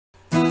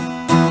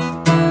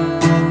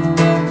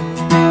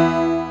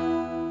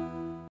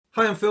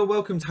Hi, I'm Phil.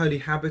 Welcome to Holy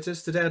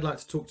Habitus. Today I'd like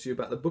to talk to you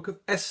about the book of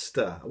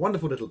Esther, a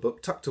wonderful little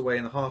book tucked away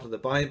in the heart of the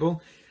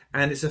Bible.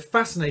 And it's a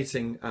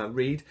fascinating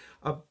read.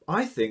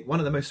 I think one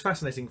of the most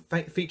fascinating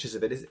features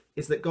of it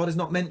is that God is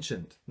not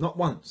mentioned. Not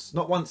once.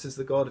 Not once is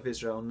the God of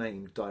Israel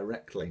named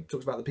directly. It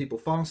talks about the people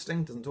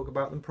fasting, doesn't talk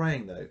about them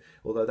praying though,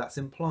 although that's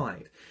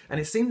implied. And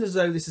it seems as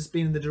though this has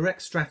been the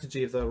direct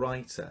strategy of the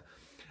writer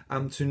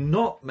to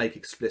not make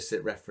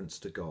explicit reference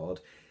to God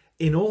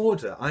in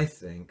order, I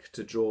think,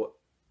 to draw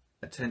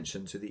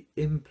attention to the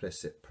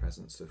implicit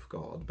presence of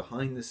God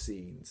behind the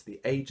scenes,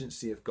 the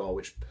agency of God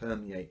which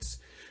permeates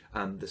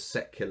the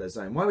secular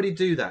zone. Why would he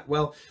do that?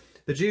 Well,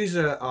 the Jews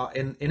are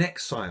in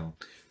exile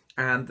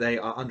and they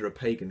are under a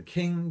pagan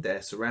king.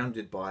 They're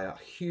surrounded by a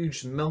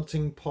huge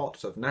melting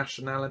pot of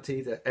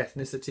nationalities,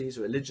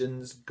 ethnicities,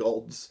 religions,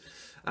 gods,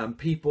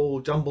 people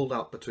jumbled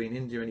up between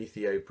India and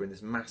Ethiopia in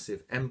this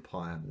massive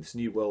empire, this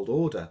new world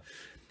order.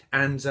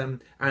 And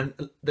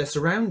they're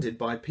surrounded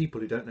by people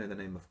who don't know the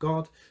name of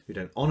God, who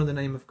don't honour the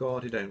name of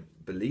God, who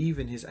don't believe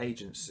in his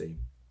agency.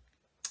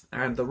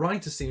 And the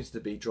writer seems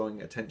to be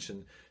drawing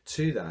attention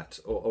to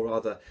that, or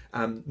rather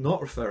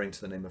not referring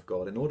to the name of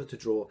God, in order to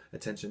draw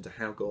attention to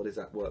how God is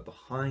at work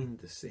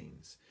behind the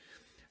scenes.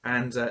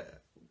 And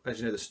as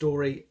you know the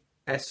story,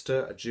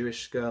 Esther, a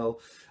Jewish girl,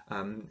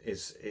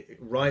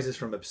 rises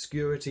from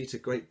obscurity to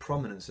great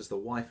prominence as the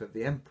wife of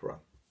the emperor.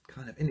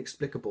 Kind of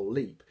inexplicable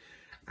leap.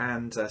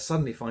 And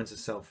suddenly finds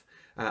herself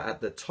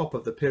at the top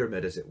of the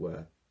pyramid, as it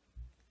were.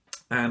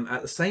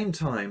 At the same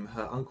time,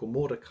 her uncle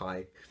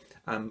Mordecai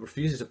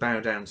refuses to bow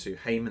down to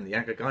Haman the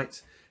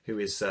Agagite, who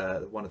is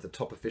one of the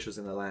top officials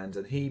in the land,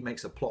 and he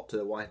makes a plot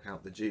to wipe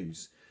out the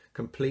Jews,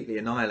 completely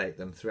annihilate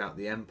them throughout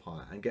the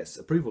empire, and gets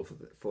approval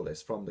for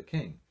this from the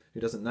king, who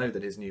doesn't know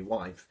that his new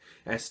wife,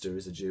 Esther,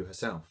 is a Jew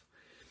herself.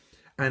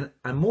 And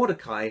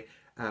Mordecai,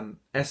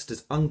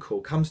 Esther's uncle,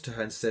 comes to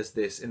her and says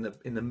this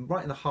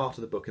right in the heart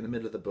of the book, in the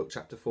middle of the book,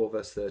 chapter 4,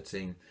 verse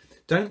 13.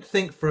 Don't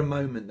think for a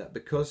moment that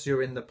because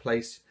you're in the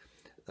place,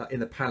 in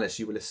the palace,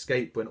 you will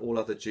escape when all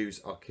other Jews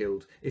are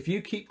killed. If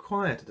you keep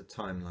quiet at a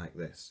time like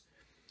this,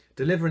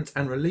 deliverance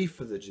and relief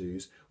for the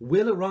Jews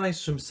will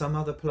arise from some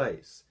other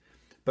place,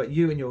 but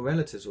you and your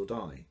relatives will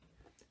die.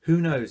 Who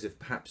knows if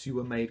perhaps you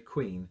were made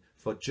queen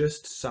for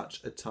just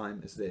such a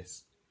time as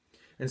this?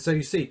 And so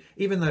you see,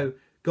 even though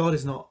God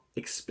is not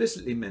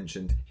explicitly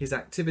mentioned, his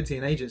activity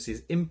and agency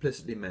is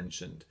implicitly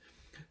mentioned,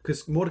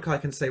 because Mordecai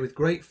can say with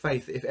great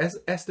faith, if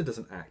Esther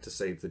doesn't act to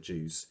save the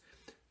Jews,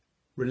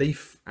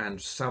 relief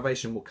and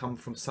salvation will come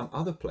from some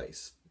other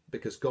place,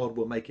 because God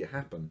will make it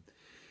happen.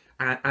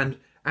 And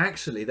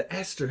actually that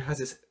Esther has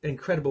this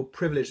incredible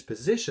privileged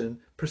position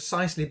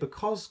precisely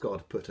because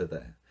God put her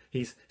there.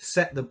 He's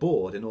set the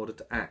board in order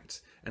to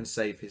act and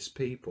save his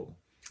people.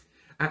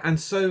 And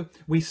so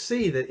we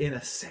see that in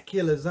a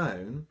secular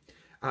zone,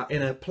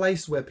 in a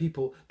place where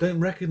people don't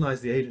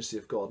recognize the agency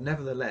of God,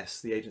 nevertheless,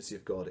 the agency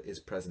of God is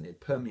present. It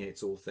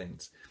permeates all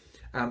things.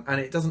 And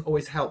it doesn't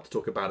always help to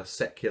talk about a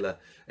secular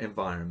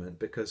environment,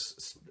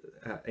 because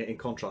in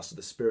contrast to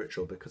the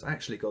spiritual, because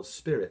actually God's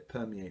spirit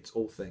permeates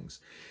all things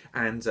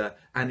and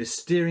is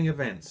steering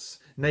events,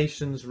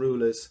 nations,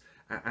 rulers,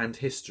 and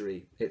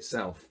history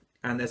itself.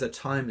 And there's a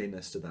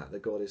timeliness to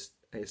that God is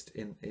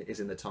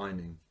in the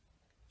timing.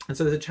 And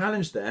so there's a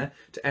challenge there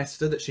to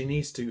Esther, that she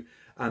needs to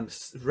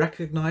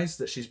recognize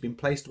that she's been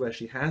placed where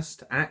she has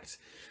to act,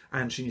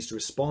 and she needs to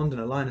respond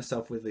and align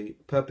herself with the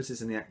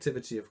purposes and the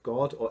activity of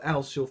God, or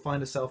else she'll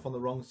find herself on the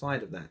wrong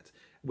side of that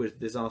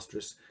with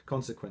disastrous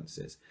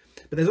consequences.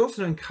 But there's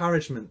also an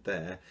encouragement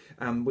there,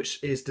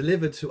 which is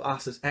delivered to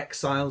us as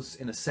exiles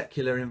in a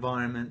secular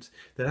environment,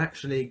 that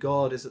actually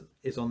God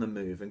is on the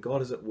move and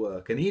God is at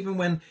work. And even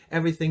when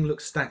everything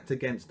looks stacked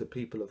against the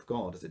people of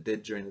God, as it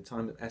did during the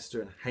time of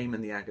Esther and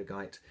Haman the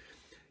Agagite,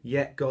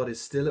 yet God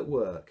is still at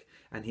work,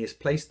 and he has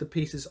placed the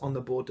pieces on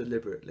the board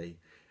deliberately,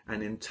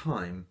 and in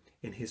time,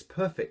 in his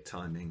perfect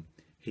timing,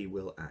 he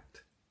will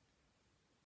act.